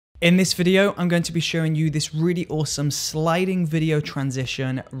In this video, I'm going to be showing you this really awesome sliding video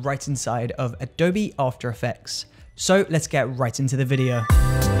transition right inside of Adobe After Effects. So let's get right into the video.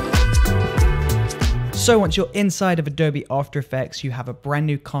 So once you're inside of Adobe After Effects, you have a brand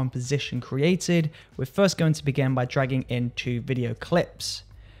new composition created. We're first going to begin by dragging in 2 video clips.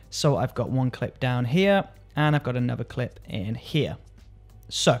 So I've got one clip down here and I've got another clip in here.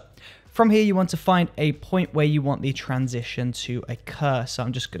 So from here, you want to find a point where you want the transition to occur. So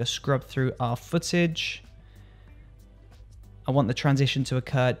I'm just going to scrub through our footage. I want the transition to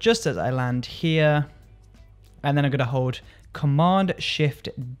occur just as I land here. And then I'm going to hold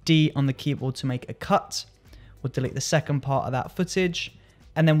Command-Shift-D on the keyboard to make a cut. We'll delete the second part of that footage.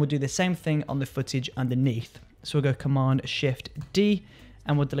 And then we'll do the same thing on the footage underneath. So we'll go Command-Shift-D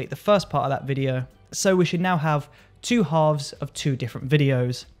and we'll delete the first part of that video. So we should now have 2 halves of 2 different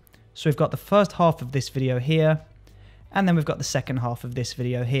videos. So we've got the first half of this video here, and then we've got the second half of this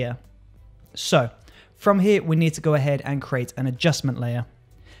video here. So from here, we need to go ahead and create an adjustment layer.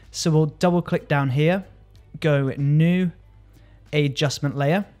 So we'll double click down here, go New, Adjustment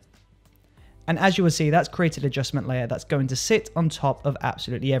Layer. And as you will see, that's created adjustment layer that's going to sit on top of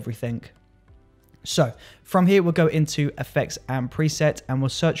absolutely everything. So from here, we'll go into Effects and Preset, and we'll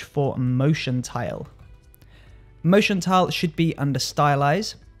search for Motion Tile. Motion Tile should be under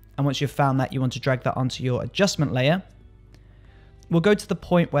Stylize. And once you've found that, you want to drag that onto your adjustment layer. We'll go to the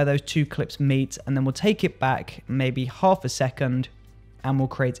point where those 2 clips meet, and then we'll take it back maybe half a second, and we'll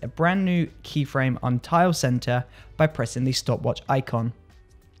create a brand new keyframe on Tile Center by pressing the stopwatch icon.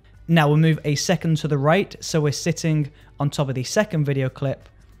 Now we'll move a second to the right, so we're sitting on top of the second video clip,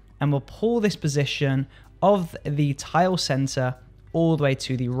 and we'll pull this position of the Tile Center all the way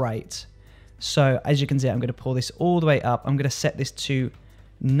to the right. So as you can see, I'm going to pull this all the way up. I'm going to set this to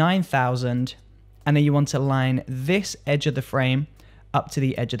 9,000, and then you want to line this edge of the frame up to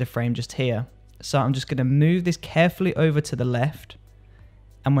the edge of the frame just here. So I'm just going to move this carefully over to the left,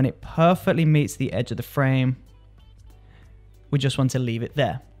 and when it perfectly meets the edge of the frame, we just want to leave it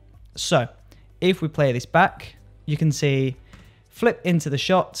there. So if we play this back, you can see flip into the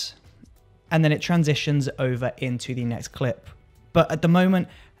shot, and then it transitions over into the next clip. But at the moment,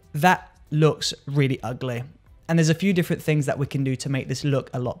 that looks really ugly. And there's a few different things that we can do to make this look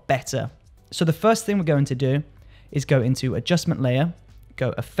a lot better. So the first thing we're going to do is go into Adjustment Layer,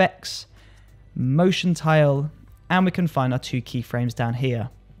 go Effects, Motion Tile, and we can find our 2 keyframes down here.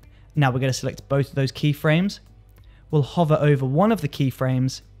 Now we're going to select both of those keyframes. We'll hover over one of the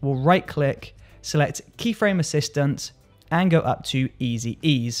keyframes, we'll right click, select Keyframe Assistant, and go up to Easy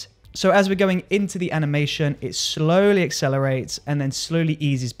Ease. So as we're going into the animation, it slowly accelerates and then slowly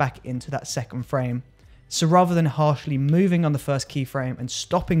eases back into that second frame. So rather than harshly moving on the first keyframe and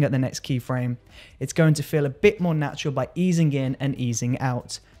stopping at the next keyframe, it's going to feel a bit more natural by easing in and easing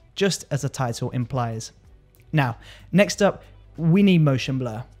out, just as the title implies. Now, next up, we need motion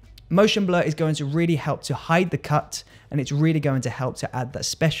blur. Motion blur is going to really help to hide the cut, and it's really going to help to add that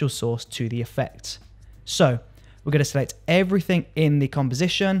special sauce to the effect. So we're going to select everything in the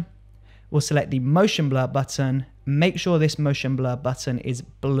composition. We'll select the motion blur button. Make sure this motion blur button is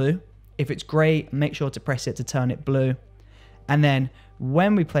blue. If it's gray, make sure to press it to turn it blue. And then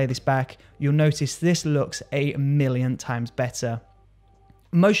when we play this back, you'll notice this looks a million times better.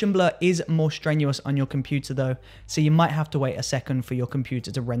 Motion blur is more strenuous on your computer though, so you might have to wait a second for your computer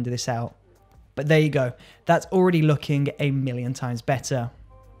to render this out. But there you go, that's already looking a million times better.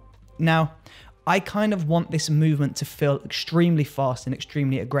 Now, I kind of want this movement to feel extremely fast and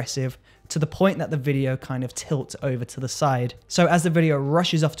extremely aggressive, to the point that the video kind of tilts over to the side. So as the video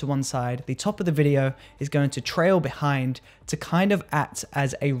rushes off to one side, the top of the video is going to trail behind to kind of act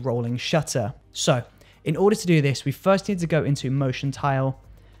as a rolling shutter. So in order to do this, we first need to go into Motion Tile,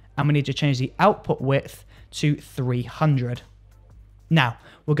 and we need to change the output width to 300. Now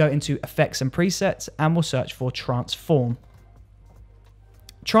we'll go into Effects and Presets, and we'll search for Transform.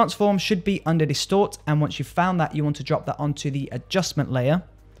 Transform should be under Distort, and once you've found that, you want to drop that onto the adjustment layer.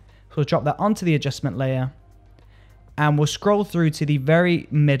 So we'll drop that onto the adjustment layer, and we'll scroll through to the very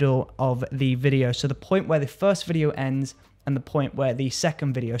middle of the video. So the point where the first video ends and the point where the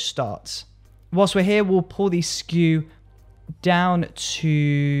second video starts. Whilst we're here, we'll pull the skew down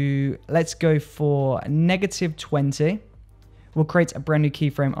to, let's go for -20. We'll create a brand new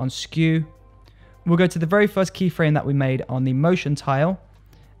keyframe on skew. We'll go to the very first keyframe that we made on the motion tile,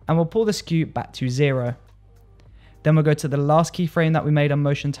 and we'll pull the skew back to 0. Then we'll go to the last keyframe that we made on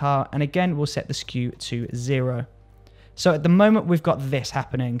motion tile, and again, we'll set the skew to 0. So at the moment, we've got this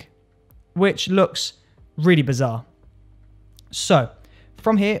happening, which looks really bizarre. So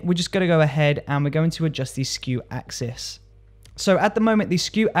from here, we're just going to go ahead and we're going to adjust the skew axis. So at the moment, the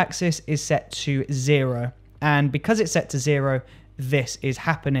skew axis is set to 0. And because it's set to 0, this is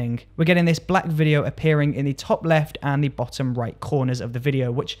happening. We're getting this black video appearing in the top left and the bottom right corners of the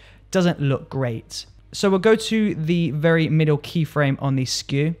video, which doesn't look great. So we'll go to the very middle keyframe on the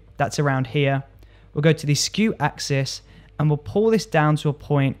skew. That's around here. We'll go to the skew axis and we'll pull this down to a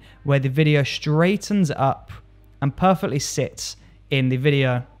point where the video straightens up and perfectly sits in the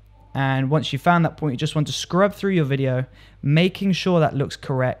video. And once you've found that point, you just want to scrub through your video, making sure that looks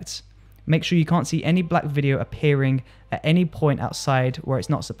correct. Make sure you can't see any black video appearing at any point outside where it's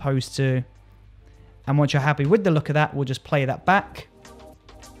not supposed to. And once you're happy with the look of that, we'll just play that back.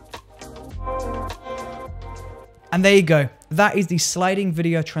 And there you go. That is the sliding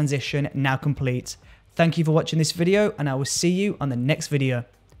video transition now complete. Thank you for watching this video, and I will see you on the next video.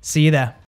 See you there.